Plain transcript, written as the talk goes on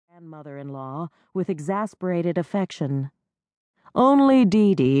grandmother-in-law with exasperated affection. Only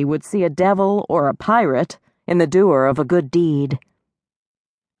Dee would see a devil or a pirate in the doer of a good deed.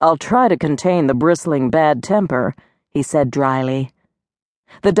 "I'll try to contain the bristling bad temper," he said dryly.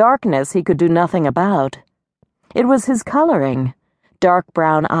 The darkness he could do nothing about. It was his coloring: dark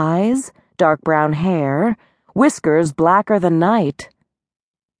brown eyes, dark brown hair, whiskers blacker than night.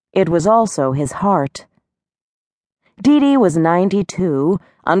 It was also his heart. Dee was 92,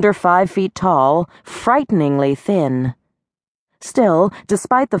 under 5 feet tall, frighteningly thin. Still,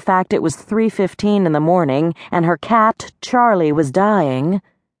 despite the fact it was 3:15 in the morning and her cat, Charlie, was dying,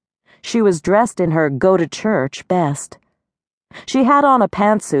 she was dressed in her go-to-church best. She had on a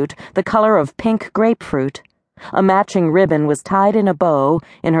pantsuit the color of pink grapefruit. A matching ribbon was tied in a bow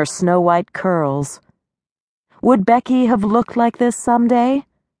in her snow-white curls. Would Becky have looked like this someday,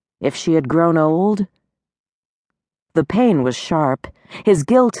 if she had grown old? The pain was sharp, his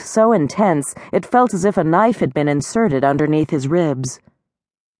guilt so intense it felt as if a knife had been inserted underneath his ribs.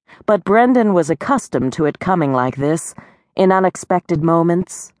 But Brendan was accustomed to it coming like this, in unexpected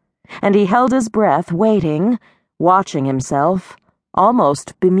moments, and he held his breath, waiting, watching himself,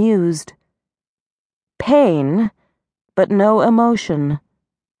 almost bemused. Pain, but no emotion.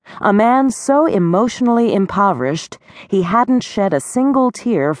 A man so emotionally impoverished he hadn't shed a single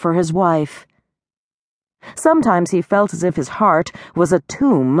tear for his wife. Sometimes he felt as if his heart was a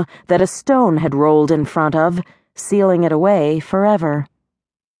tomb that a stone had rolled in front of, sealing it away forever.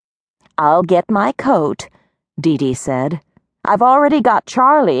 "I'll get my coat," Dee said. "I've already got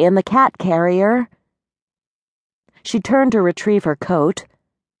Charlie in the cat carrier." She turned to retrieve her coat,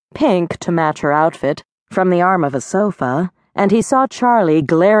 pink to match her outfit, from the arm of a sofa, and he saw Charlie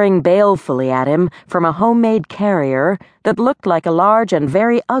glaring balefully at him from a homemade carrier that looked like a large and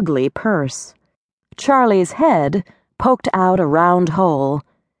very ugly purse. Charlie's head poked out a round hole,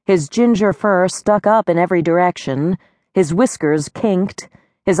 his ginger fur stuck up in every direction, his whiskers kinked,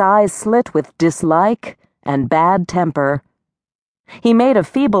 his eyes slit with dislike and bad temper. He made a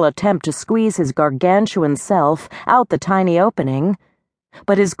feeble attempt to squeeze his gargantuan self out the tiny opening,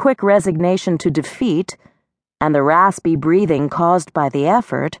 but his quick resignation to defeat, and the raspy breathing caused by the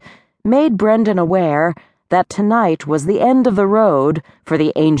effort, made Brendan aware that tonight was the end of the road for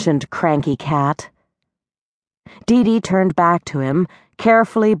the ancient cranky cat. Dee turned back to him,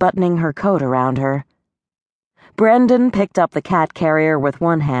 carefully buttoning her coat around her. Brendan picked up the cat carrier with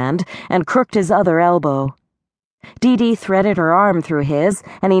one hand and crooked his other elbow. Dee threaded her arm through his,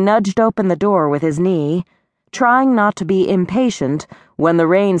 and he nudged open the door with his knee, trying not to be impatient when the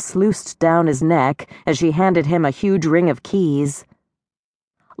rain sluiced down his neck as she handed him a huge ring of keys.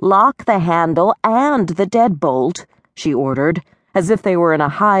 "Lock the handle and the deadbolt," she ordered, as if they were in a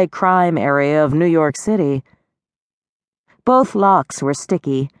high-crime area of New York City. Both locks were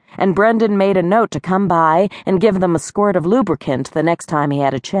sticky, and Brendan made a note to come by and give them a squirt of lubricant the next time he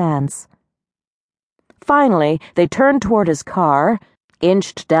had a chance. Finally, they turned toward his car,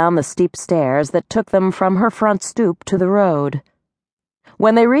 inched down the steep stairs that took them from her front stoop to the road.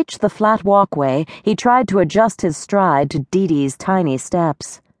 When they reached the flat walkway, he tried to adjust his stride to Dee's tiny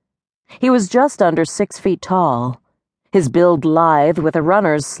steps. He was just under 6 feet tall, his build lithe with a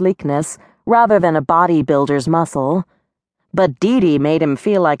runner's sleekness rather than a bodybuilder's muscle, but Dee made him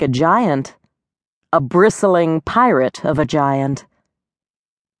feel like a giant, a bristling pirate of a giant.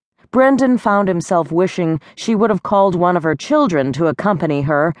 Brendan found himself wishing she would have called one of her children to accompany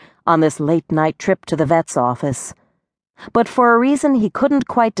her on this late-night trip to the vet's office. But for a reason he couldn't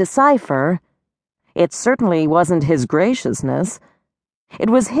quite decipher, it certainly wasn't his graciousness. It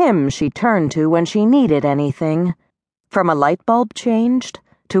was him she turned to when she needed anything, from a light bulb changed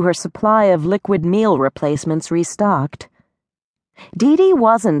to her supply of liquid meal replacements restocked. Dee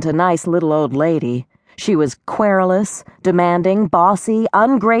wasn't a nice little old lady. She was querulous, demanding, bossy,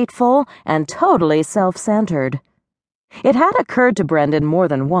 ungrateful, and totally self-centered. It had occurred to Brendan more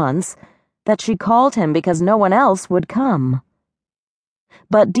than once that she called him because no one else would come.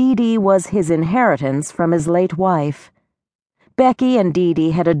 But Dee was his inheritance from his late wife. Becky and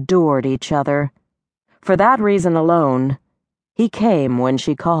Dee had adored each other. For that reason alone, he came when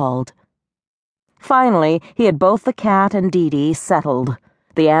she called. Finally, he had both the cat and Dee settled,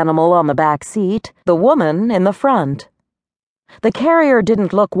 the animal on the back seat, the woman in the front. The carrier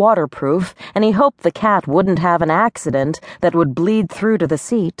didn't look waterproof, and he hoped the cat wouldn't have an accident that would bleed through to the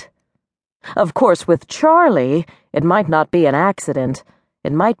seat. Of course, with Charlie, it might not be an accident.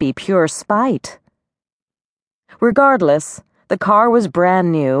 It might be pure spite. Regardless, the car was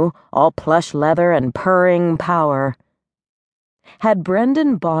brand new, all plush leather and purring power. Had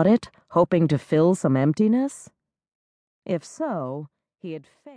Brendan bought it, hoping to fill some emptiness? If so, he had failed.